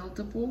really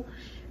buildable,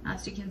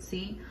 as you can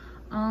see.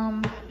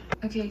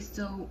 Okay,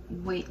 so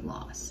weight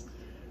loss.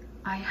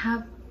 I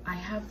have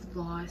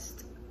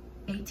lost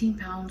 18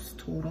 pounds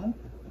total.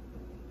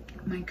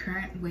 My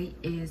current weight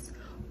is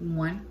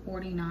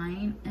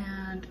 149,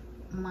 and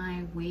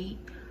my weight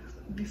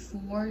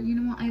before, you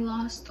know, I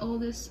lost all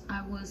this,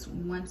 I was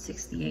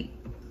 168.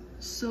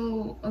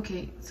 So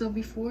okay, so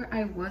before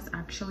I was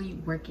actually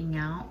working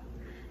out,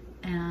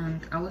 and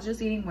I was just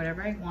eating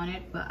whatever I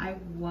wanted, but I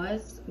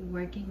was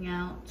working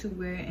out to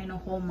where in a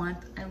whole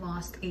month I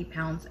lost 8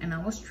 pounds, and I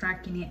was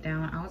tracking it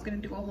down. I was gonna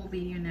do a whole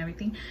video and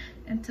everything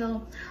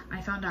until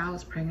I found out I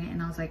was pregnant,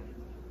 and I was like,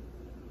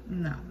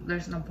 no,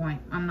 there's no point.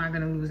 I'm not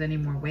gonna lose any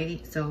more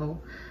weight. So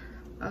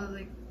I was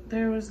like,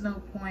 there was no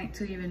point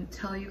to even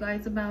tell you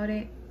guys about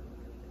it.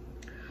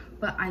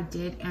 But I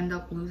did end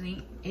up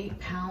losing 8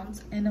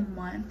 pounds in a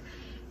month.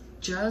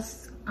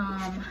 Just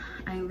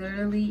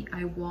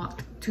I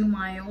walked 2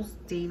 miles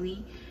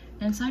daily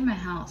inside my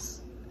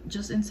house,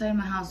 just inside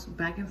my house,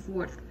 back and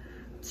forth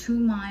 2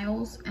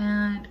 miles,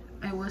 and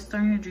I was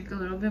starting to drink a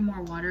little bit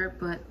more water,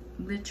 but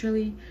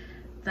literally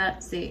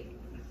that's it.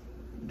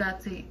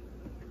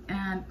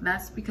 And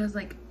that's because,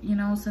 like, you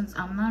know, since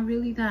I'm not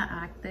really that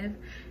active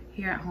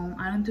here at home,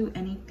 I don't do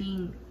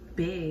anything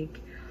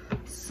big,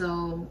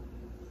 so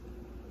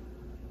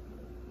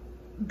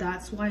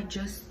that's why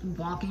just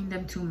walking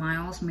them 2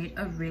 miles made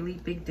a really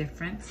big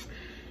difference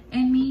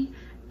in me,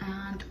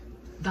 and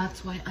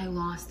that's why I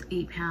lost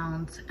 8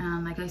 pounds.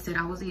 And like I said,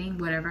 I was eating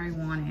whatever I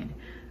wanted,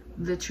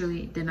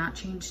 literally did not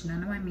change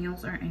none of my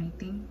meals or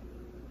anything,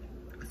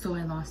 so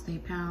I lost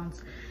 8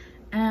 pounds.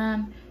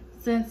 And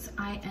since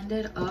I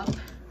ended up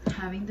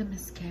having the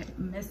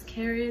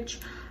miscarriage,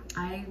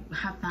 I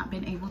have not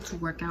been able to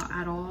work out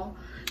at all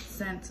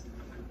since,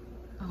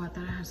 oh, I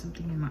thought I had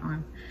something in my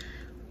arm.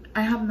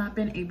 I have not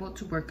been able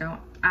to work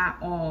out at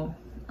all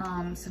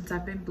since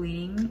I've been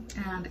bleeding,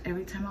 and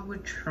every time I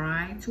would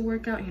try to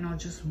work out, you know,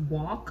 just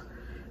walk,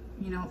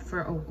 you know,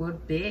 for a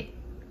good bit,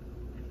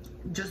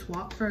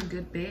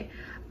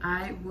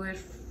 I would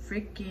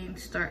freaking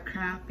start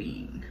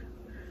cramping,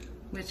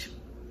 which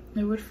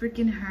it would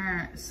freaking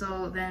hurt.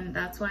 So then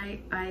that's why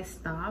I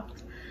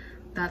stopped.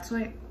 That's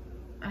why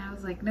I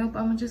was like, nope,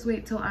 I'm gonna just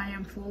wait till I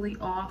am fully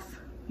off,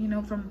 you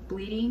know, from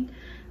bleeding,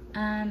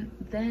 and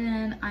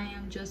then I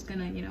am just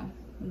gonna, you know,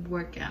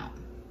 work out.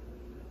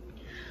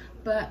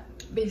 But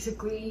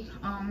basically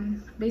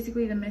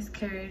the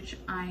miscarriage,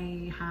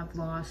 I have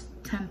lost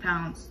 10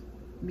 pounds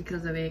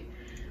because of it.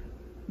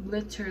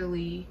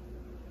 Literally,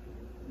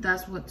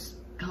 that's what's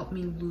helped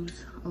me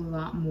lose a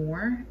lot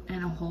more.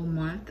 In a whole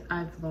month,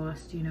 I've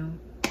lost, you know,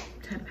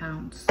 10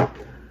 pounds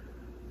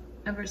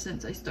ever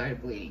since I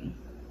started bleeding.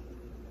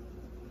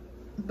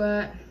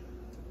 But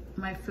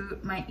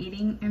my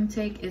eating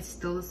intake is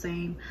still the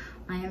same.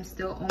 I am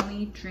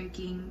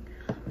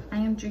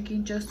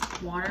drinking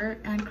just water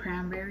and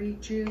cranberry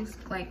juice.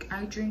 Like,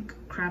 I drink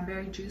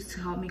cranberry juice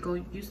to help me go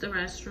use the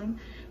restroom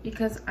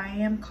because I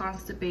am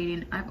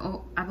constipated. I've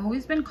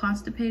always been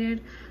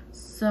constipated,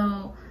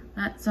 so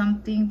that's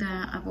something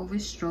that I've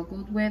always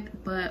struggled with.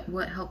 But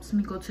what helps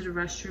me go to the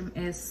restroom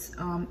is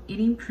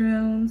eating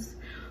prunes,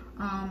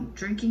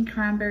 drinking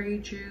cranberry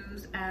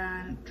juice,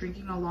 and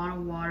drinking a lot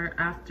of water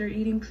after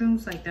eating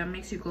prunes. Like, that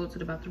makes you go to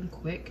the bathroom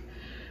quick.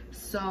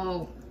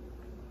 So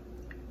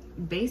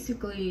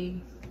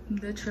basically,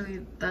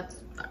 literally,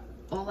 that's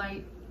all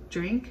I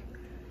drink.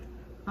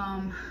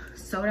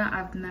 Soda,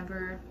 I've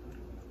never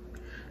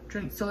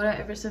drank soda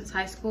ever since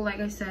high school. Like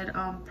I said,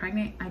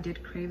 pregnant, I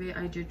did crave it.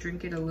 I did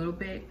drink it a little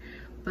bit,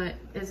 but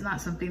it's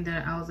not something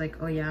that I was like,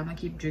 oh yeah, I'm gonna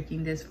keep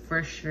drinking this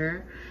for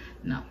sure.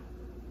 No,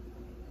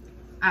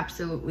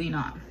 absolutely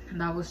not.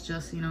 That was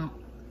just, you know,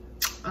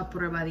 a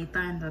probadita,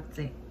 and that's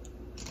it.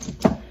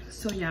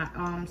 So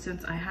yeah,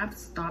 since I have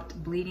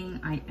stopped bleeding,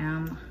 I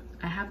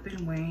have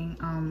been wearing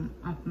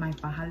my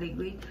faja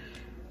lately.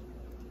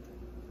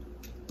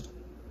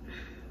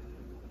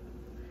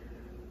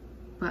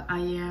 But I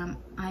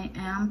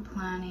am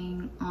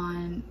planning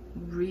on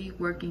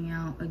re-working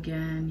out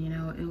again. You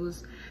know, it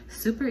was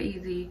super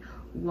easy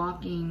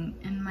walking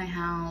in my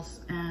house,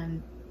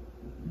 and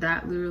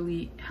that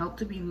literally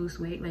helped me lose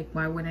weight. Like,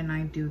 why wouldn't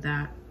I do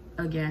that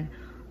again?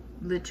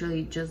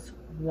 Literally just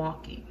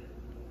walking.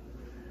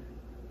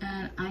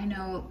 And I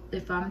know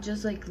if I'm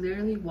just like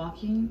literally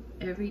walking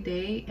every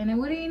day, and it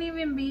wouldn't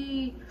even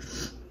be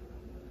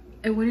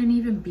it wouldn't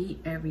even be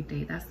every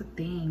day. That's the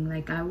thing.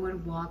 Like, I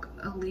would walk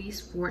at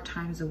least 4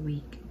 times a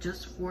week,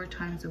 just 4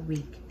 times a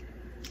week,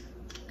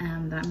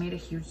 and that made a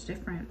huge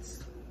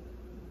difference.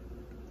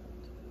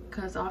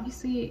 Because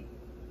obviously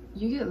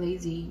you get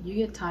lazy, you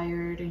get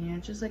tired, and you're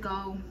just like,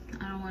 oh,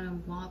 I don't want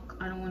to walk,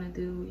 I don't want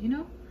to do, you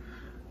know,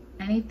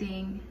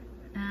 anything.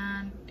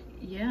 And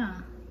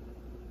yeah,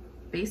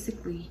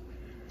 basically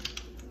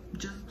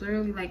just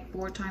literally like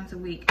 4 times a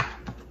week.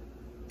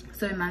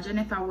 So imagine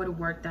if I would have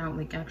worked out,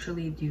 like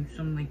actually do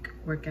some like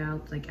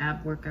workouts, like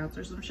ab workouts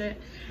or some shit,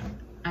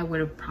 I would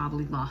have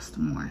probably lost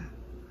more.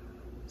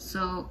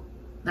 So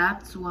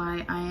that's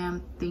why I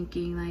am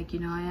thinking, like, you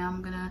know, I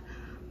am gonna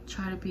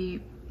try to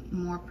be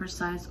more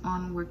precise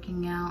on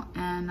working out,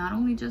 and not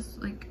only just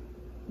like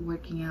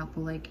working out,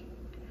 but like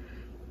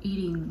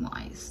eating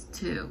wise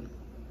too.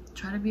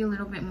 Try to be a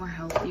little bit more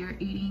healthier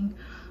eating.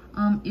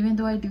 Even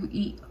though I do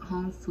eat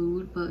home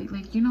food, but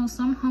like, you know,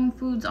 some home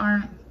foods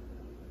aren't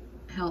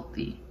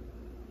healthy.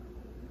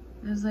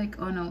 It's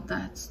like, oh no,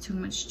 that's too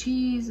much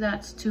cheese,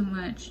 that's too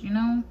much, you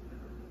know,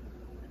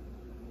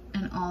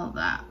 and all of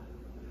that.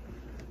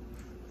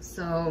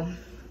 So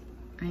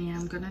I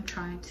am gonna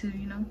try to,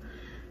 you know,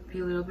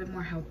 be a little bit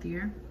more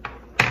healthier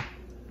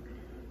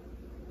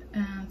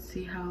and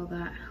see how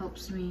that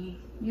helps me,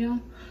 you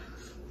know,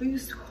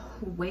 lose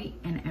weight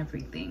and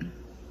everything.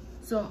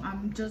 So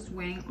I'm just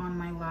waiting on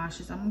my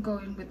lashes. I'm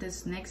going with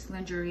this NYX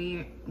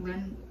lingerie,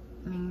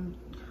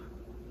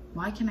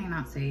 why can I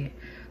not say it?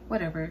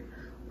 Whatever.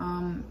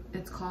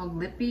 It's called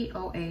Lippy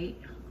 08.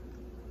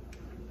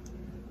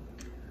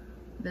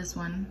 This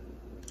one.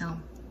 No.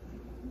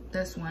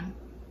 This one.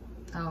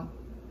 Oh.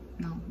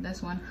 No.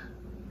 This one.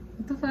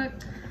 What the fuck?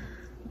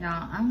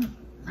 Yeah,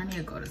 I need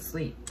to go to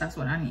sleep. That's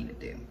what I need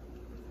to do.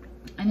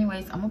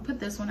 Anyways, I'm gonna put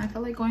this one. I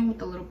feel like going with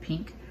the little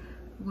pink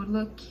would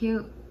look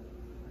cute.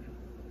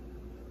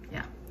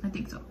 Yeah, I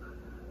think so.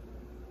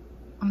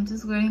 I'm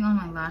just waiting on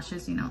my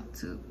lashes, you know,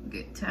 to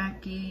get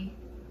tacky.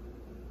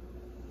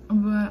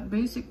 But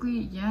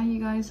basically, yeah, you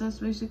guys, that's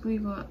basically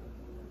what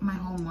my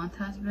whole month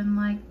has been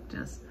like.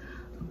 Just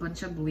a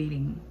bunch of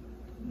bleeding,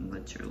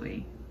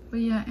 literally.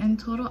 But yeah, in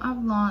total,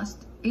 I've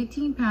lost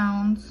 18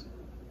 pounds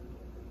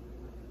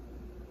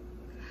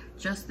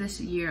just this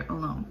year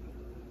alone.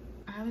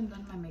 I haven't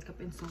done my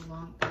makeup in so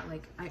long, but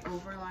like I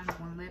overline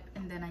one lip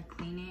and then I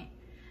clean it,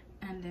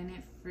 and then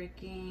it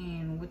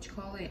freaking, what you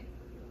call it?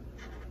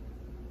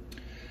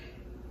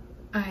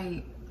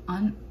 I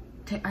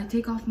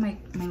take off my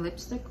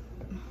lipstick.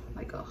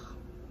 Like, ugh.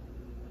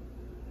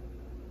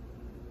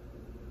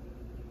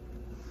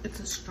 It's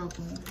a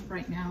struggle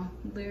right now,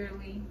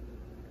 literally.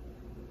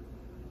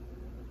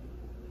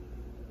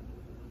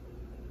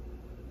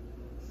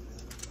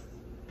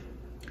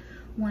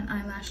 One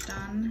eyelash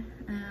done,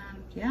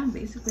 and yeah,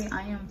 basically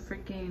I am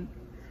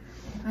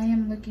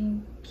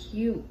looking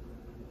cute.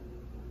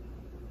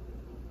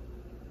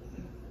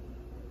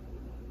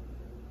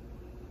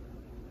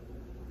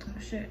 Oh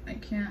shit, I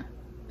can't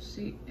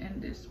see in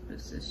this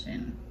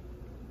position.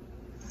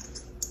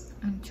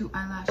 And 2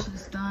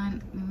 eyelashes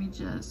done. Let me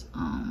just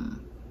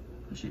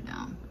push it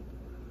down.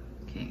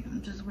 Okay,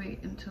 I'm just wait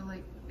until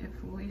like it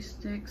fully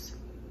sticks.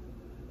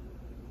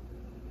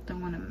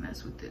 Don't want to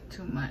mess with it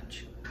too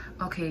much.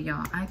 Okay,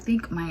 y'all, I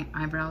think my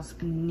eyebrows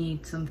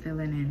need some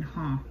filling in,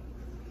 huh?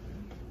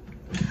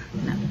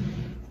 No.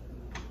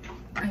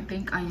 I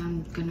think I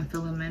am gonna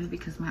fill them in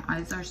because my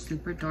eyes are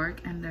super dark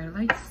and they're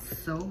like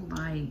so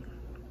light.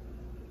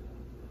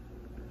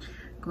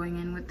 Going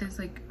in with this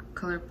like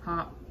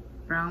ColourPop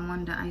brown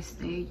one that I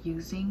stay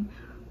using.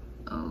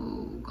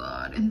 Oh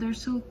god, and they're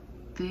so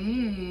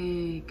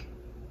thick.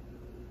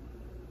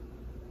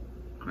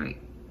 Great.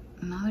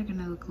 Now they're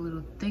gonna look a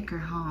little thicker,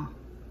 huh?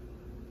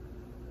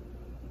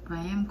 But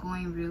I am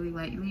going really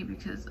lightly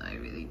because I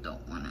really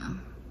don't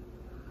wanna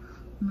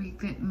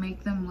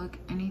make them look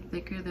any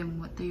thicker than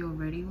what they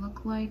already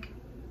look like.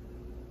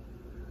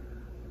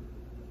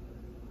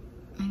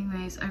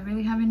 Anyways, I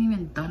really haven't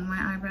even done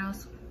my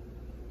eyebrows.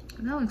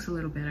 That looks a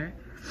little better.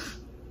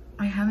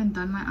 I haven't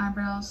done my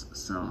eyebrows,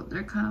 so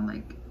they're kind of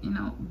like, you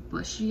know,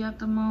 bushy at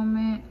the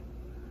moment.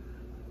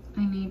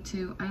 I need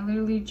to. I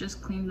literally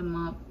just cleaned them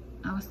up.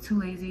 I was too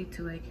lazy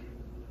to like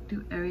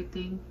do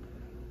everything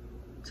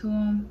to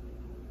them.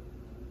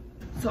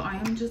 So I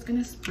am just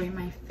gonna spray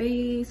my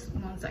face.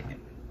 1 second.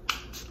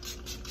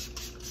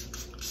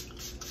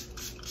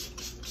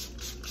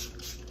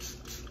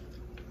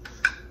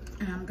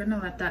 And I'm gonna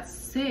let that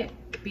sit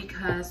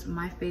because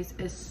my face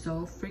is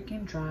so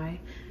freaking dry.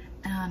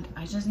 And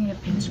I just need to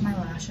pinch my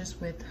lashes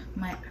with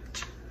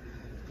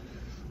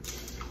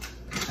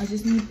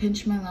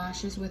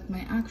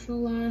my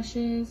actual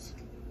lashes.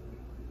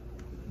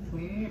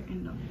 Where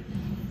in the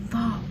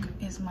fuck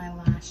is my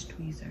lash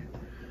tweezer?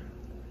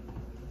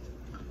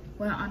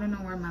 Well, I don't know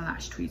where my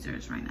lash tweezer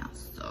is right now,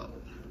 so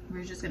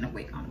we're just gonna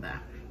wait on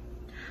that.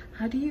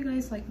 How do you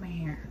guys like my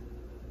hair?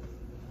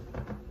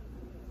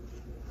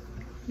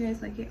 You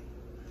guys like it?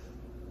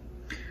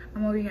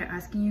 I'm over here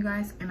asking you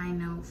guys, and I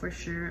know for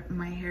sure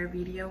my hair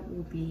video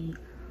will be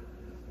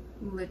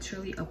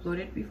literally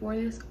uploaded before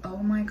this. Oh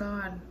my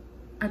god,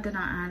 I did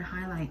not add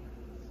highlight.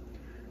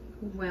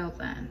 Well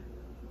then,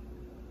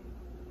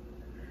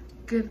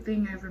 good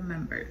thing I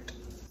remembered.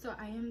 So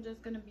I am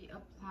just gonna be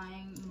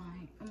applying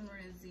my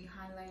Rizzy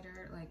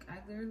highlighter. Like, I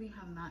literally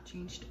have not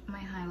changed my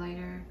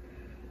highlighter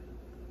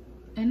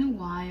in a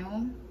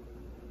while,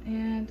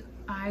 and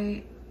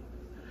I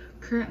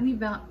currently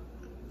bought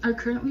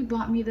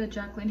me the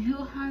Jaclyn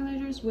Hill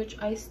highlighters, which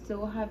I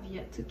still have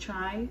yet to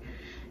try,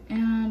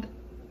 and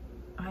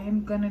I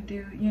am gonna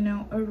do, you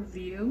know, a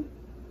review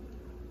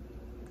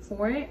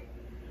for it,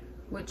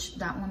 which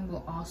that one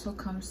will also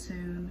come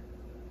soon.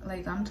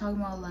 Like, I'm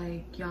talking about,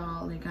 like,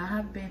 y'all, like, I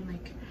have been,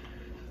 like,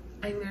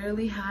 I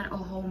literally had a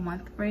whole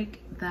month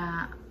break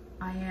that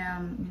I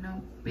am, you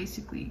know,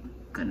 basically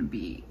gonna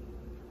be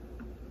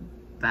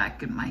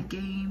back in my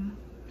game,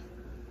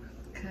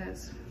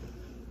 because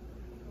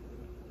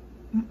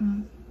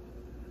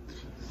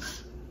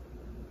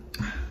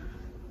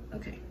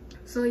okay,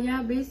 so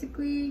yeah,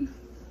 basically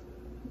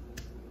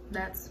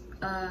that's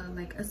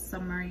like a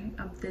summary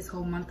of this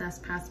whole month that's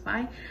passed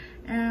by,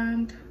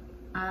 and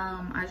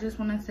I just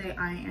want to say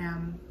I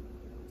am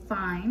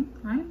fine.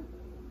 I'm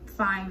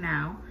fine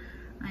now.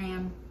 I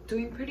am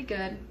doing pretty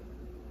good,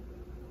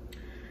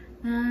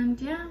 and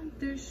yeah,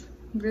 there's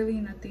really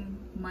nothing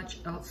much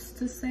else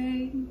to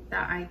say.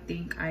 That I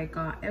think I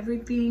got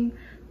everything,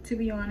 to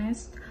be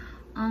honest.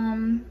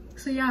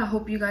 So yeah, I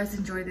hope you guys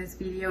enjoyed this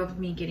video of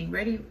me getting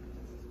ready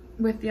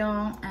with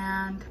y'all,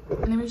 and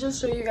let me just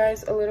show you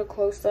guys a little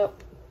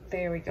close-up.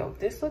 There we go.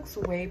 This looks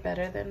way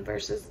better than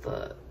versus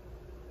the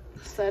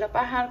setup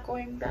I had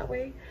going that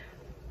way.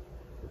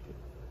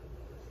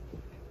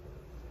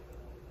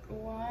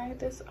 Why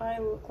this eye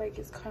look like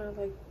it's kind of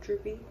like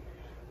droopy?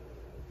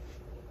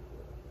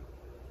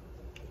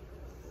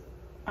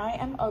 I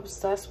am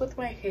obsessed with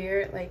my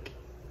hair. Like,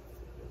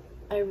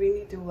 I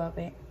really do love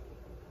it.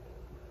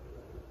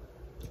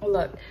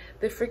 Look,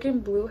 the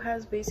freaking blue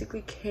has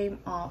basically came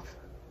off.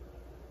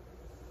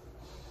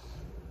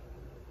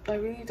 I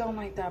really don't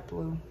like that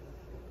blue.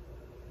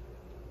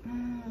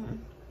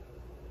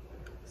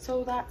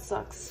 So that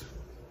sucks.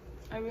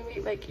 I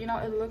really, like, you know,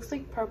 it looks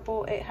like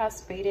purple. It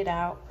has faded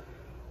out.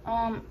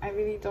 I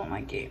really don't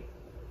like it.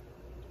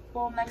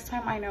 Well, next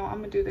time I know I'm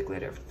gonna do the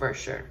glitter for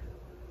sure.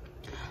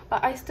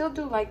 But I still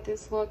do like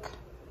this look.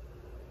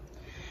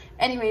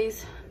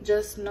 Anyways,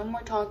 just no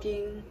more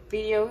talking.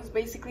 Video is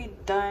basically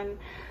done,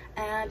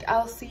 and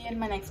I'll see you in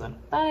my next one.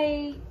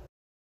 Bye.